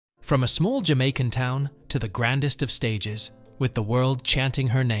From a small Jamaican town to the grandest of stages, with the world chanting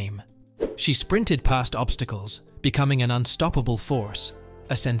her name. She sprinted past obstacles, becoming an unstoppable force,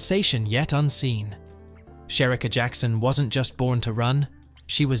 a sensation yet unseen. Shericka Jackson wasn't just born to run,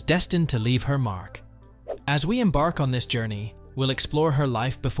 she was destined to leave her mark. As we embark on this journey, we'll explore her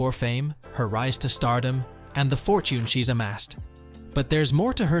life before fame, her rise to stardom, and the fortune she's amassed. But there's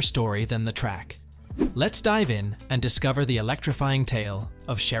more to her story than the track. Let's dive in and discover the electrifying tale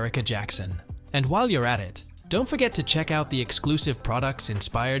of Shericka Jackson. And while you're at it, don't forget to check out the exclusive products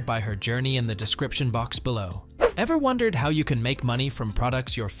inspired by her journey in the description box below. Ever wondered how you can make money from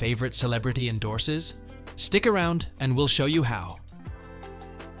products your favorite celebrity endorses? Stick around and we'll show you how.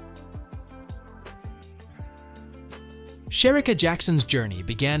 Shericka Jackson's journey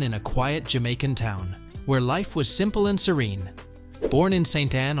began in a quiet Jamaican town, where life was simple and serene. Born in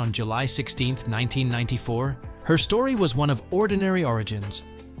St. Anne on July 16, 1994, her story was one of ordinary origins.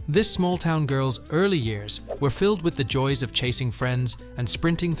 This small-town girl's early years were filled with the joys of chasing friends and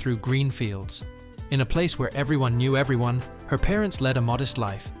sprinting through green fields. In a place where everyone knew everyone, her parents led a modest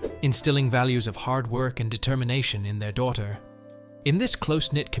life, instilling values of hard work and determination in their daughter. In this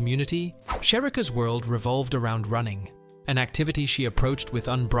close-knit community, Shericka's world revolved around running, an activity she approached with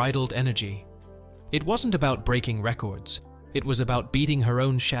unbridled energy. It wasn't about breaking records. It was about beating her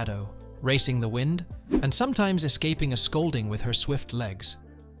own shadow, racing the wind, and sometimes escaping a scolding with her swift legs.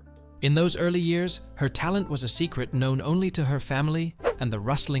 In those early years, her talent was a secret known only to her family and the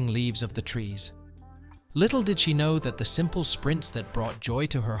rustling leaves of the trees. Little did she know that the simple sprints that brought joy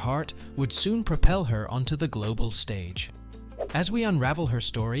to her heart would soon propel her onto the global stage. As we unravel her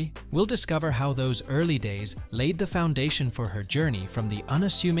story, we'll discover how those early days laid the foundation for her journey from the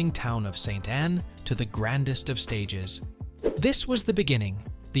unassuming town of St. Anne to the grandest of stages. This was the beginning,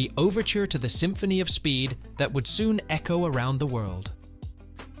 the overture to the symphony of speed that would soon echo around the world.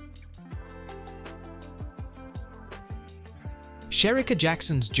 Shericka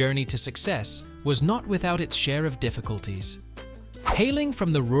Jackson's journey to success was not without its share of difficulties. Hailing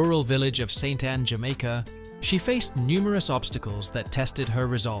from the rural village of St. Anne, Jamaica, she faced numerous obstacles that tested her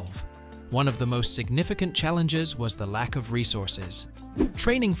resolve. One of the most significant challenges was the lack of resources.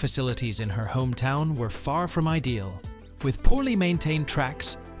 Training facilities in her hometown were far from ideal, with poorly maintained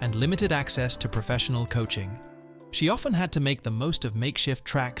tracks and limited access to professional coaching. She often had to make the most of makeshift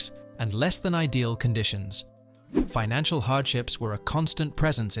tracks and less than ideal conditions. Financial hardships were a constant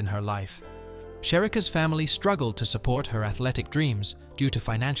presence in her life. Shericka's family struggled to support her athletic dreams due to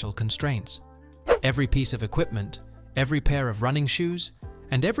financial constraints. Every piece of equipment, every pair of running shoes,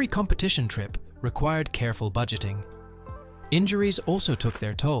 and every competition trip required careful budgeting. Injuries also took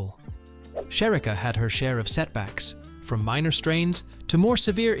their toll. Shericka had her share of setbacks, from minor strains to more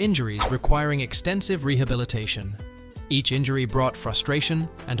severe injuries requiring extensive rehabilitation. Each injury brought frustration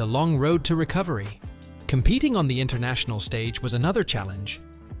and a long road to recovery. Competing on the international stage was another challenge.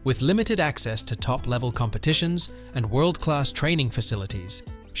 With limited access to top-level competitions and world-class training facilities,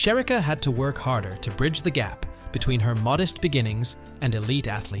 Shericka had to work harder to bridge the gap between her modest beginnings and elite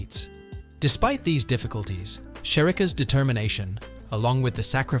athletes. Despite these difficulties, Shericka's determination, along with the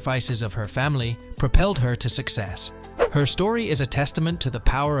sacrifices of her family, propelled her to success. Her story is a testament to the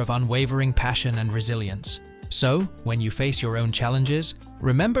power of unwavering passion and resilience. So, when you face your own challenges,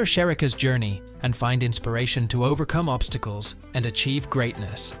 remember Shericka's journey and find inspiration to overcome obstacles and achieve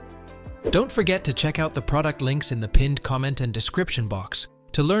greatness. Don't forget to check out the product links in the pinned comment and description box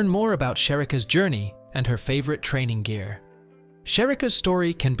to learn more about Shericka's journey and her favorite training gear. Shericka's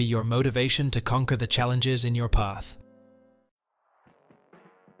story can be your motivation to conquer the challenges in your path.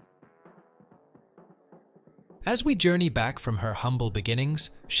 As we journey back from her humble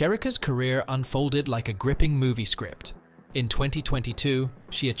beginnings, Shericka's career unfolded like a gripping movie script. In 2022,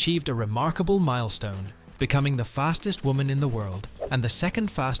 she achieved a remarkable milestone, becoming the fastest woman in the world and the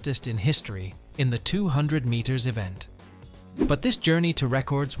second fastest in history in the 200 meters event. But this journey to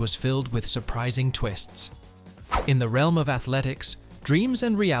records was filled with surprising twists. In the realm of athletics, dreams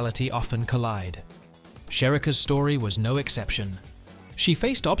and reality often collide. Shericka's story was no exception. She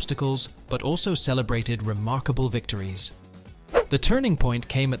faced obstacles, but also celebrated remarkable victories. The turning point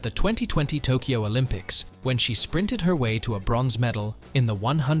came at the 2020 Tokyo Olympics, when she sprinted her way to a bronze medal in the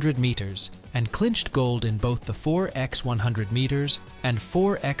 100 meters and clinched gold in both the 4x 100 meters and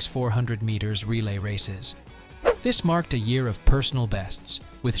 4x 400 meters relay races. This marked a year of personal bests,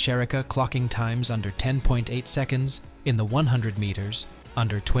 with Shericka clocking times under 10.8 seconds in the 100 meters,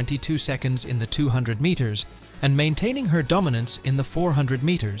 under 22 seconds in the 200 meters, and maintaining her dominance in the 400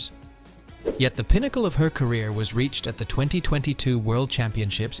 meters. Yet the pinnacle of her career was reached at the 2022 World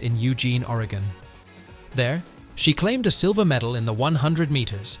Championships in Eugene, Oregon. There, She claimed a silver medal in the 100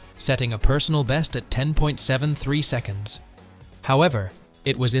 meters, setting a personal best at 10.73 seconds. However,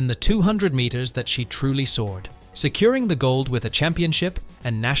 it was in the 200 meters that she truly soared, securing the gold with a championship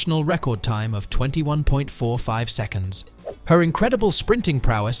and national record time of 21.45 seconds. Her incredible sprinting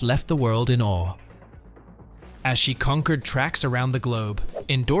prowess left the world in awe. As she conquered tracks around the globe,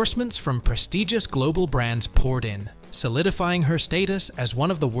 endorsements from prestigious global brands poured in, solidifying her status as one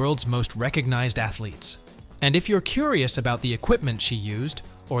of the world's most recognized athletes. And if you're curious about the equipment she used,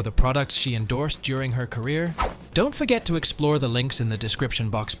 or the products she endorsed during her career, don't forget to explore the links in the description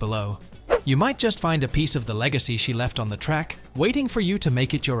box below. You might just find a piece of the legacy she left on the track, waiting for you to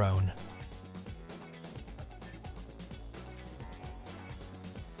make it your own.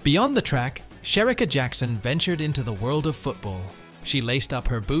 Beyond the track, Shericka Jackson ventured into the world of football. She laced up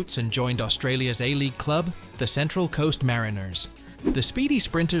her boots and joined Australia's A-League club, the Central Coast Mariners. The speedy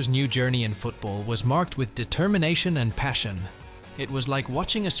sprinter's new journey in football was marked with determination and passion. It was like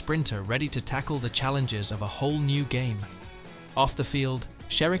watching a sprinter ready to tackle the challenges of a whole new game. Off the field,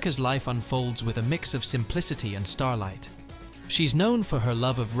 Shericka's life unfolds with a mix of simplicity and starlight. She's known for her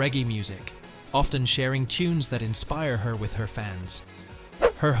love of reggae music, often sharing tunes that inspire her with her fans.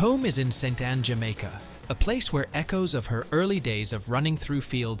 Her home is in St. Anne, Jamaica, a place where echoes of her early days of running through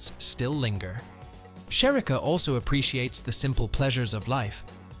fields still linger. Shericka also appreciates the simple pleasures of life,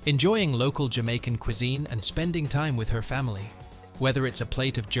 enjoying local Jamaican cuisine and spending time with her family. Whether it's a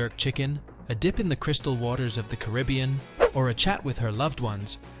plate of jerk chicken, a dip in the crystal waters of the Caribbean, or a chat with her loved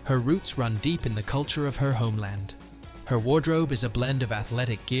ones, her roots run deep in the culture of her homeland. Her wardrobe is a blend of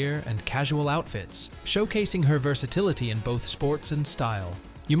athletic gear and casual outfits, showcasing her versatility in both sports and style.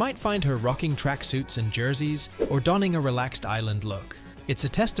 You might find her rocking tracksuits and jerseys, or donning a relaxed island look. It's a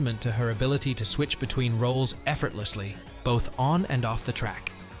testament to her ability to switch between roles effortlessly, both on and off the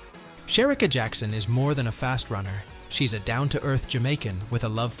track. Shericka Jackson is more than a fast runner. She's a down-to-earth Jamaican with a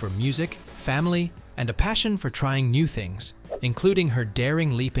love for music, family, and a passion for trying new things, including her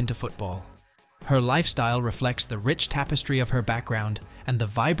daring leap into football. Her lifestyle reflects the rich tapestry of her background and the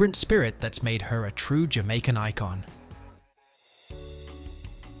vibrant spirit that's made her a true Jamaican icon.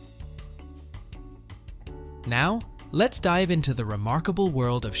 Now, let's dive into the remarkable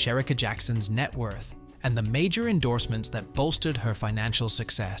world of Shericka Jackson's net worth and the major endorsements that bolstered her financial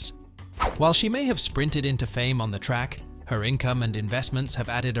success. While she may have sprinted into fame on the track, her income and investments have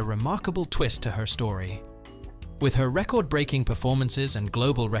added a remarkable twist to her story. With her record-breaking performances and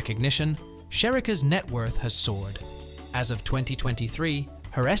global recognition, Shericka's net worth has soared. As of 2023,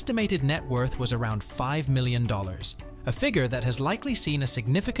 her estimated net worth was around $5 million, a figure that has likely seen a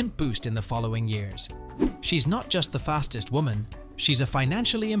significant boost in the following years. She's not just the fastest woman, she's a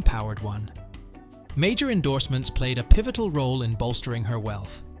financially empowered one. Major endorsements played a pivotal role in bolstering her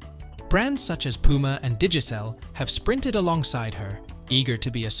wealth. Brands such as Puma and Digicel have sprinted alongside her, eager to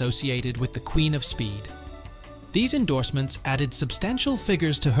be associated with the Queen of Speed. These endorsements added substantial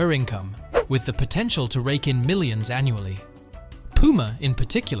figures to her income, with the potential to rake in millions annually. Puma, in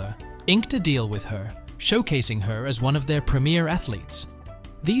particular, inked a deal with her, showcasing her as one of their premier athletes.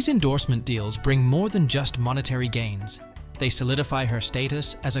 These endorsement deals bring more than just monetary gains. They solidify her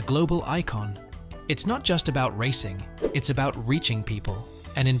status as a global icon. It's not just about racing, it's about reaching people,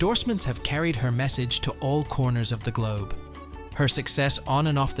 and endorsements have carried her message to all corners of the globe. Her success on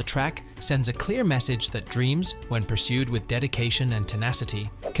and off the track sends a clear message that dreams, when pursued with dedication and tenacity,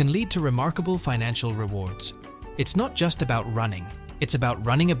 can lead to remarkable financial rewards. It's not just about running, it's about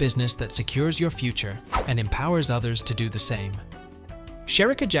running a business that secures your future and empowers others to do the same.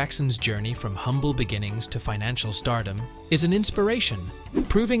 Shericka Jackson's journey from humble beginnings to financial stardom is an inspiration,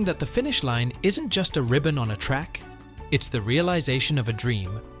 proving that the finish line isn't just a ribbon on a track, it's the realization of a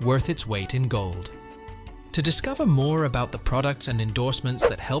dream worth its weight in gold. To discover more about the products and endorsements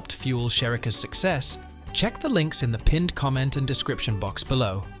that helped fuel Shericka's success, check the links in the pinned comment and description box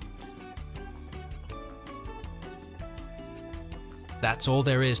below. That's all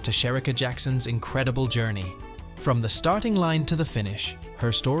there is to Shericka Jackson's incredible journey. From the starting line to the finish,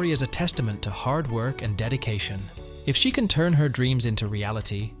 her story is a testament to hard work and dedication. If she can turn her dreams into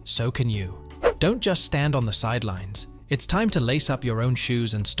reality, so can you. Don't just stand on the sidelines. It's time to lace up your own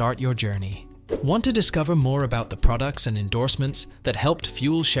shoes and start your journey. Want to discover more about the products and endorsements that helped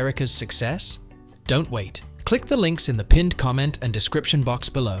fuel Shericka's success? Don't wait. Click the links in the pinned comment and description box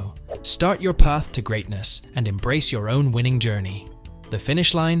below. Start your path to greatness and embrace your own winning journey. The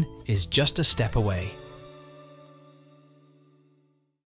finish line is just a step away.